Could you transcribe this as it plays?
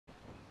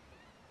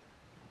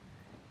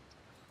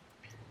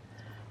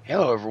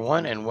Hello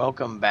everyone and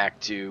welcome back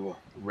to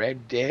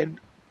Red Dead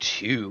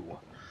 2.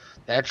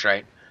 That's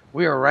right,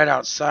 we are right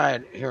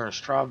outside here in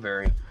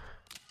Strawberry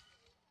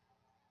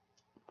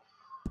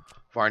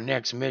for our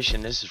next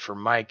mission. This is for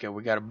Micah.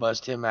 We got to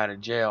bust him out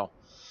of jail.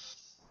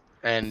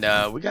 And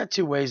we got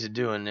two ways of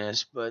doing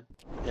this, but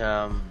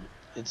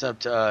it's up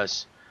to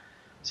us.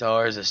 So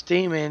there's a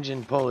steam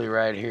engine pulley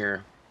right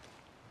here,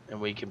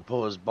 and we can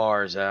pull his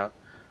bars out.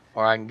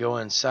 Or I can go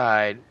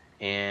inside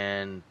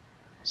and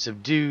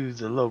subdue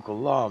the local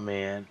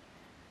lawman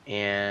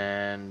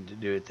and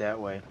do it that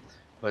way.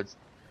 But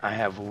I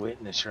have a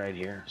witness right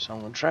here, so I'm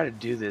going to try to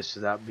do this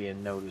without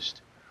being noticed.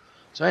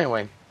 So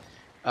anyway,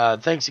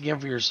 thanks again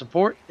for your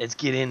support. Let's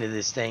get into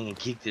this thing and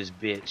kick this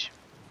bitch.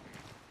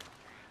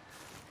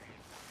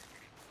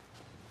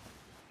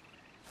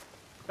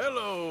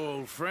 Hello,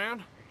 old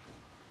friend.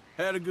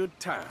 Had a good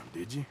time,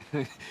 did you?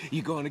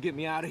 You going to get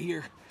me out of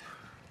here?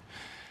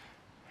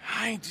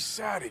 I ain't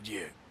decided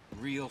yet.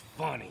 Real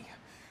funny.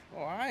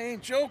 Oh, I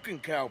ain't joking,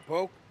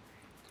 cowpoke.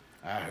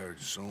 I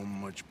heard so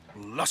much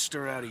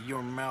bluster out of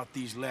your mouth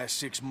these last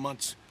 6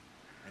 months,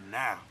 and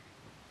now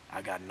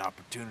I got an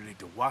opportunity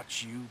to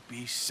watch you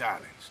be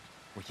silenced.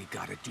 Well, you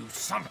gotta do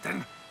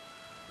something.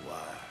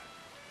 Why?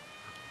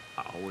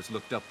 I always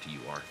looked up to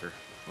you, Arthur.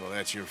 Well,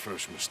 that's your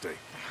first mistake.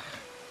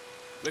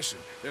 Listen,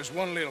 there's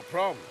one little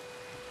problem.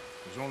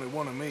 There's only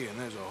one of me, and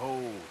there's a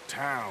whole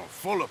town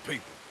full of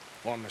people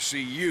wanting to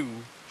see you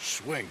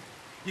swing.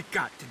 You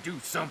got to do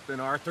something,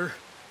 Arthur.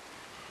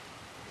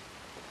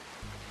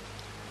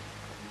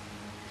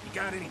 You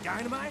got any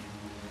dynamite?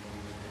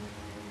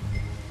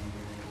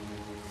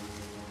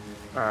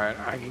 Alright,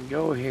 I can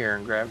go here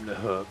and grab the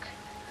hook.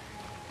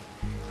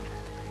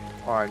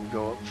 Or I can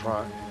go up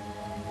front.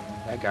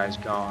 That guy's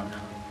gone.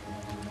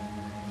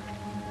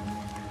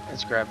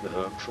 Let's grab the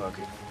hook, fuck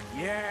it.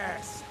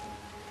 Yes.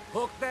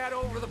 Hook that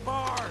over the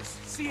bars.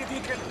 See if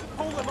you can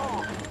pull them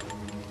off.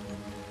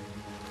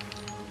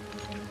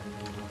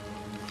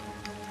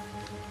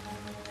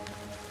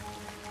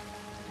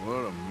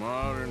 What a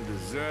modern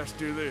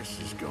disaster this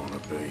is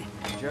gonna be.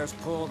 Just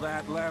pull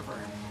that lever.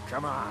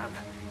 Come on.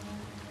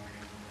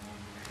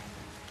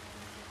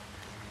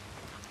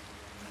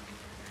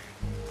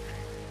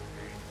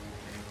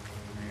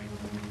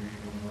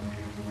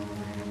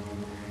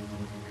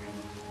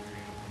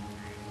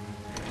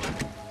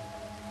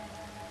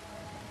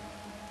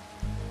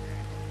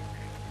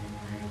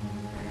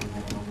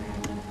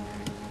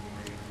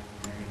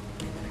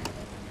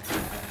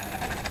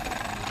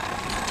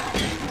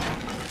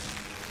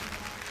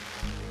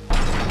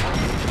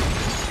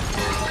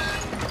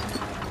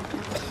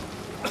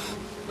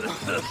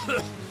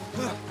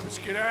 Let's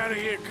get out of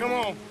here, come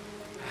on.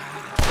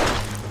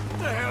 What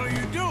the hell are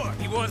you doing?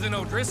 He wasn't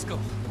O'Driscoll.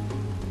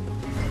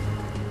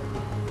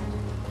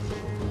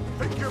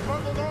 Think you're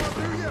bundled on,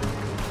 do you?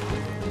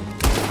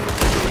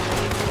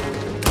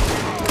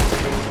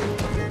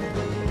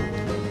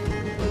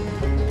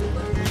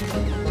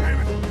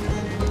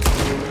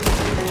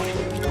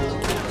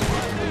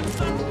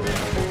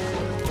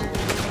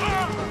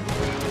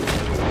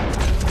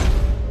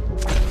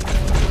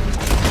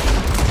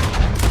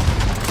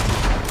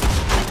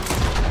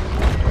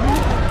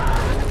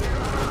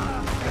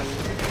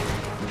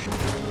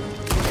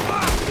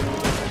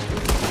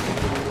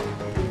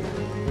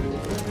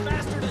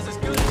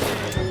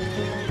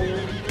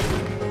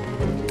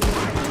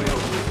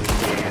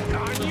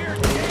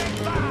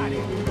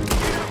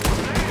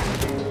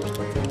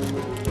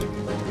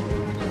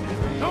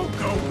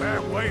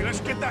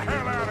 Let's get the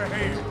hell out of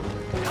here.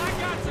 I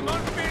got some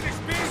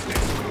unfinished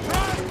business.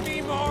 Trust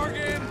me,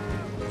 Morgan.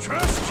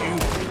 Trust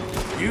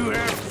you? You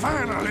have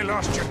finally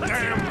lost your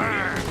damn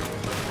mind.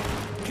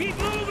 Keep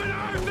moving,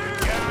 Arthur!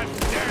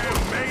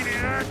 Goddamn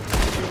maniac!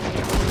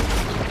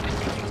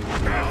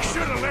 I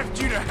should have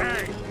left you to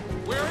hang.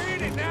 We're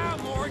in it now,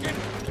 Morgan.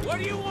 What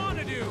do you want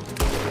to do?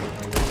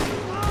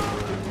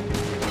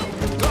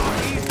 Oh,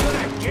 he's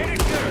gonna get it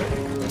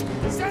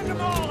good. Send them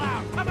all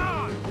out. Come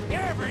on.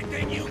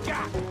 Everything you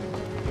got.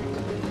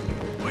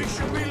 We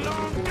should be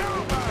long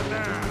gone by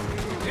now.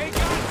 They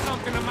got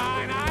something of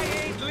mine I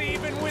ain't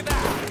leaving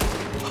without.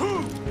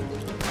 Who?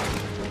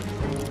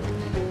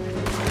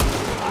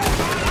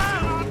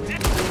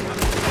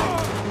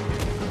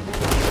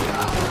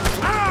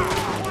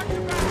 Watch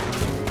your back.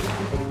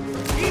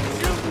 Keep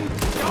shooting.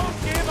 Don't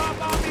give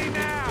up on me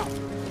now.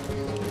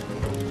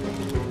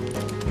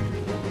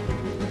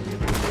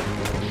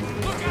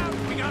 Look out.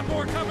 We got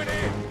more coming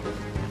in.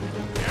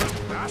 Yep,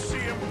 I see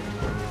him.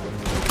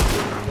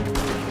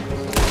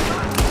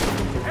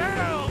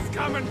 Hell's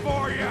coming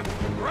for you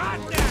right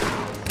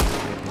now.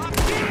 I'm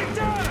getting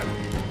done.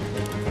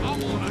 I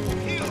want to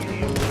kill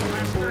you,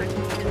 bastard.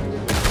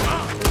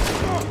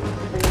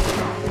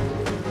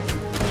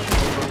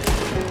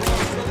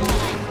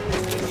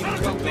 Son of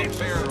a bitch.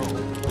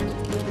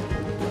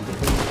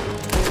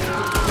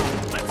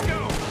 Let's go.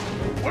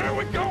 Where are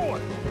we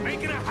going?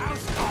 Making a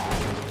house call.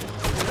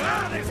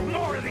 Ah, there's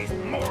more of these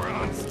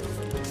morons.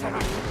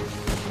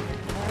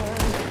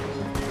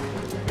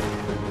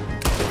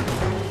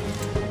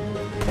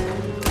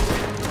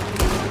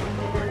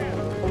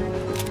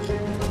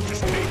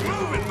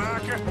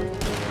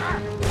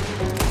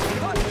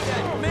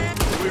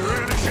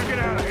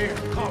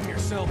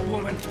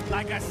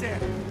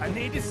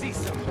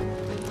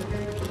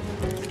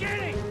 awesome.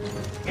 Skinny,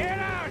 get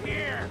out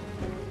here.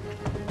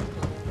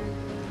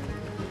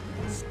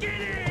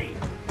 Skinny.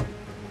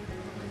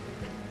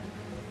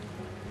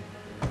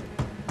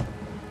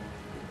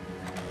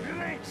 It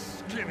ain't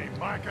Skinny,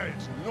 Micah,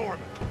 it's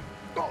Norman.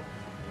 Oh.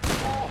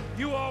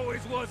 You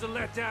always was a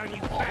letdown,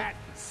 you fat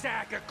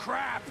sack of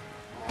crap.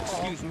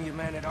 Excuse me a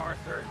minute,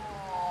 Arthur.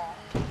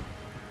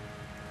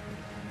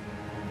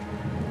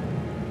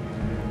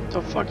 What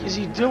the fuck is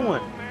he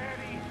doing?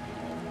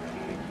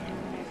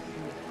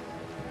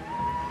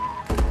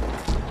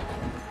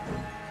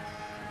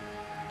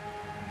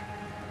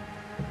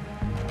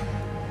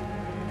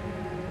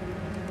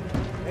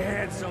 They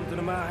had something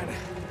of mine.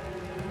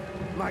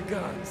 My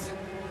guns.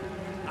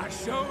 I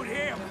showed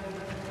him,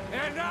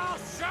 and I'll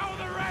show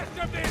the rest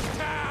of this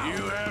town!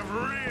 You have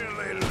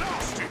really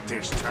lost it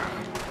this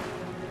time.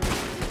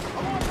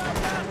 I want that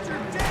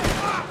bastard dead!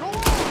 Go on!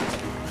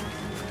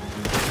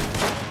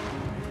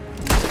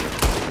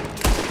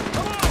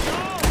 Come on,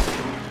 y'all!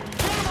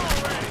 Get him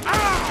already!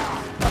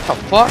 Ah! What the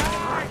fuck?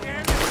 All right,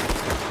 damn it!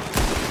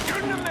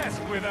 Shouldn't have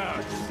messed with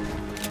us!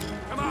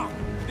 Come on,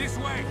 this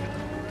way!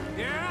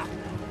 Yeah?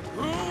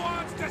 Who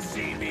wants to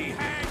see me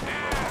hang now?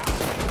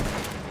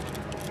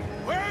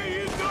 Where are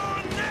you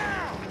going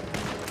now?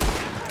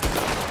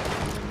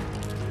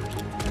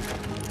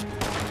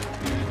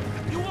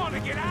 You want to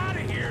get out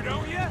of here,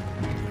 don't you?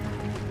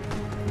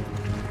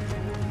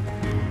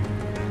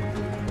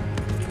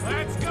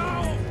 Let's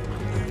go!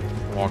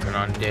 Walking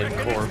on dead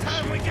Reckon it's corpse.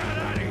 time we got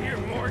out of here,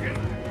 Morgan.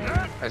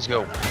 Let's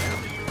go.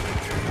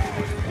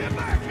 Get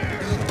back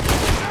here!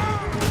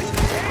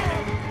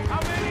 How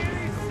many of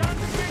these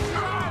sons of bitches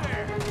are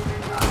there?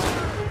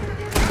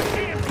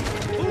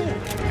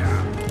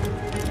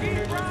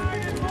 Keep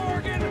riding,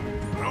 Morgan!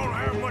 I don't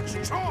have much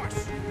choice.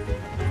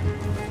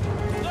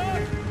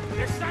 Look!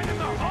 They're sending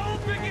the whole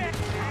brigade!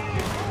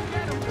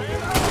 Get 'em, man!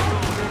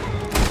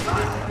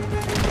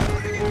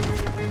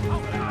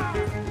 Oh, God!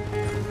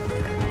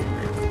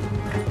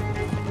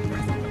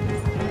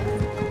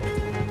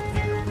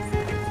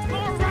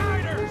 More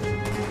riders!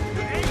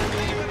 You ain't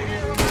leaving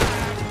here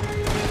alive!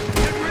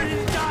 Get ready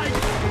to die!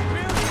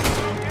 Really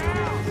slow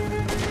down!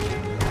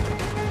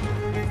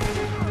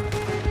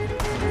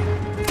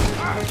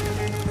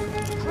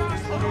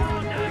 Cross the law,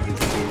 now you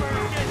see where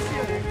it gets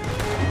you!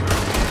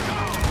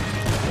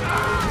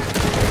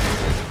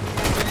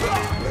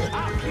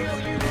 I'll kill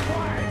you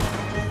twice!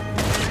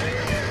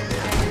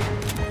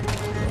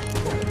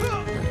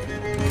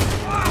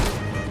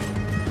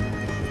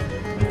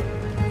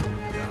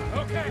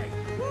 Okay.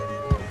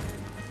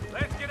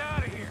 Let's get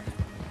out of here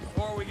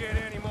before we get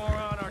any more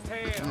on our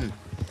tail.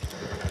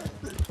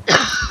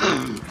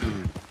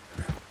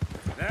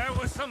 That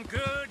was some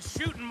good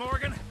shooting,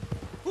 Morgan.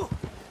 Whew.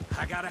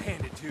 I gotta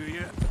hand it to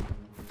you.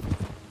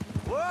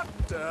 What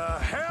the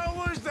hell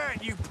was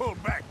that you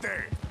pulled back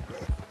there?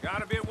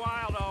 Got a bit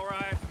wild, all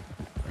right.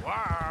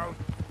 Wow.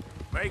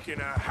 Making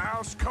a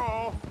house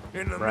call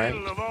in the Right.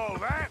 middle of all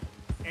that?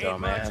 Ain't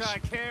much Dumbass. I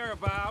care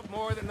about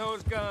more than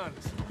those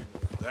guns.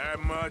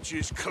 That much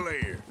is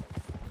clear.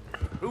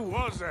 Who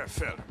was that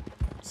fella?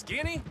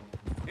 Skinny?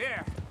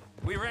 Yeah,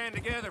 we ran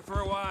together for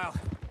a while.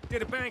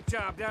 Did a bank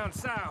job down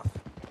south.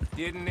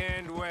 Didn't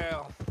end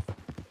well.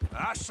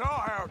 I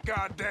saw how it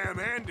goddamn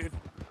ended.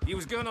 He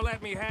was gonna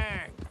let me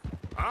hang.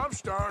 I'm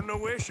starting to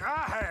wish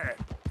I had.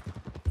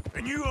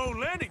 And you owe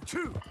Lenny,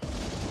 too.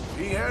 If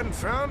he hadn't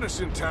found us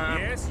in time...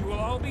 Yes, you will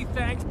all be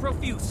thanked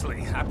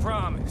profusely, I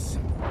promise.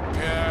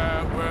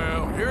 Yeah,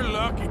 well, you're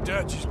lucky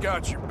Dutch has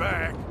got your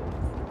back.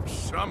 For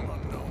some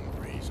unknown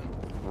reason.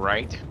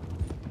 Right.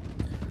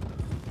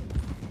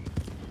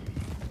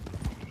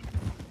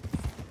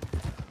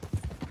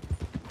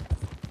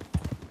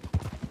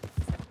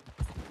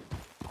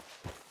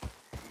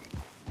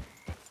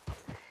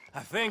 I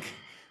think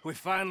we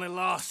finally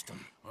lost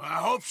him. Well, I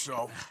hope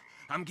so.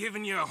 I'm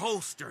giving you a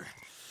holster.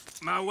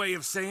 My way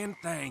of saying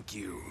thank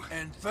you.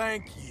 And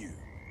thank you.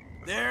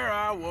 There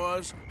I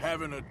was,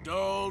 having a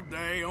dull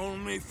day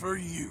only for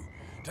you.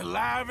 To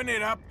liven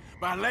it up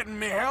by letting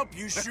me help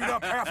you shoot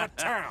up half a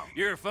town.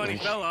 You're a funny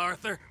fella,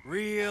 Arthur.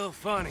 Real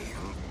funny.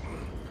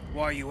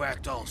 Why you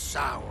act all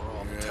sour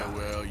all the Yeah, time?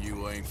 well,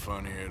 you ain't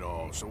funny at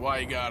all. So why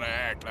you gotta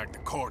act like the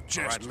court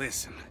All right, jester?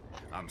 listen.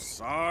 I'm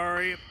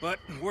sorry, but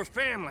we're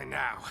family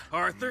now.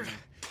 Arthur,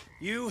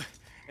 you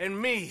and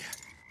me.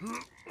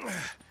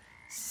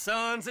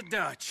 Sons of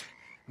Dutch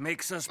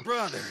makes us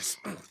brothers.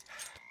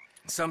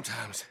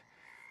 Sometimes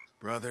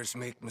brothers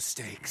make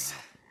mistakes.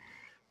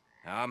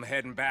 Now I'm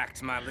heading back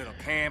to my little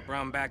camp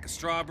around back of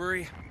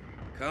Strawberry.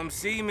 Come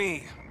see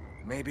me.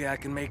 Maybe I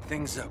can make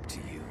things up to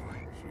you.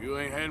 You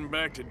ain't heading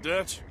back to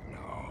Dutch?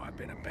 No, I've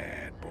been a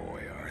bad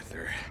boy,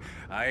 Arthur.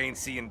 I ain't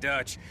seeing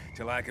Dutch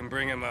till I can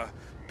bring him a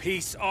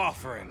peace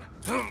offering.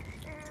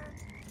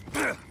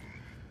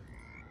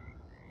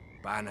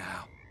 Bye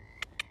now.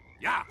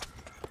 Yeah.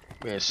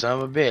 Yeah,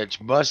 son of a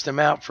bitch. Bust him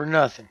out for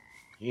nothing.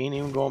 He ain't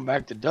even going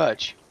back to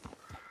Dutch.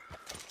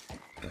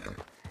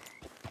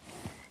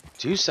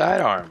 2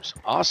 sidearms.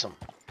 Awesome.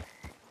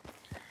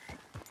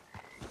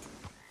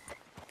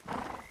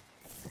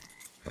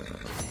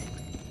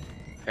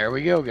 There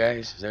we go,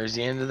 guys. There's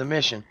the end of the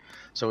mission.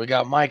 So we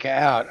got Micah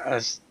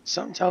out.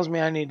 Something tells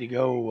me I need to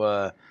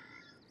go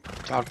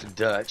talk to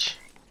Dutch.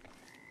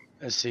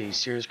 Let's see.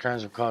 Serious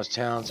crimes have caused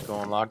towns to go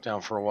on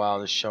lockdown for a while.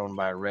 This is shown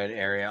by a red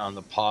area on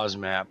the pause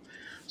map.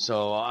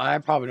 So I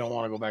probably don't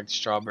want to go back to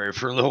Strawberry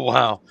for a little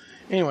while.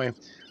 Anyway,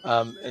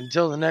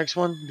 until the next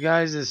one,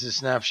 guys, this is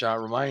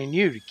Snapshot reminding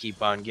you to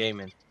keep on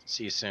gaming.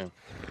 See you soon.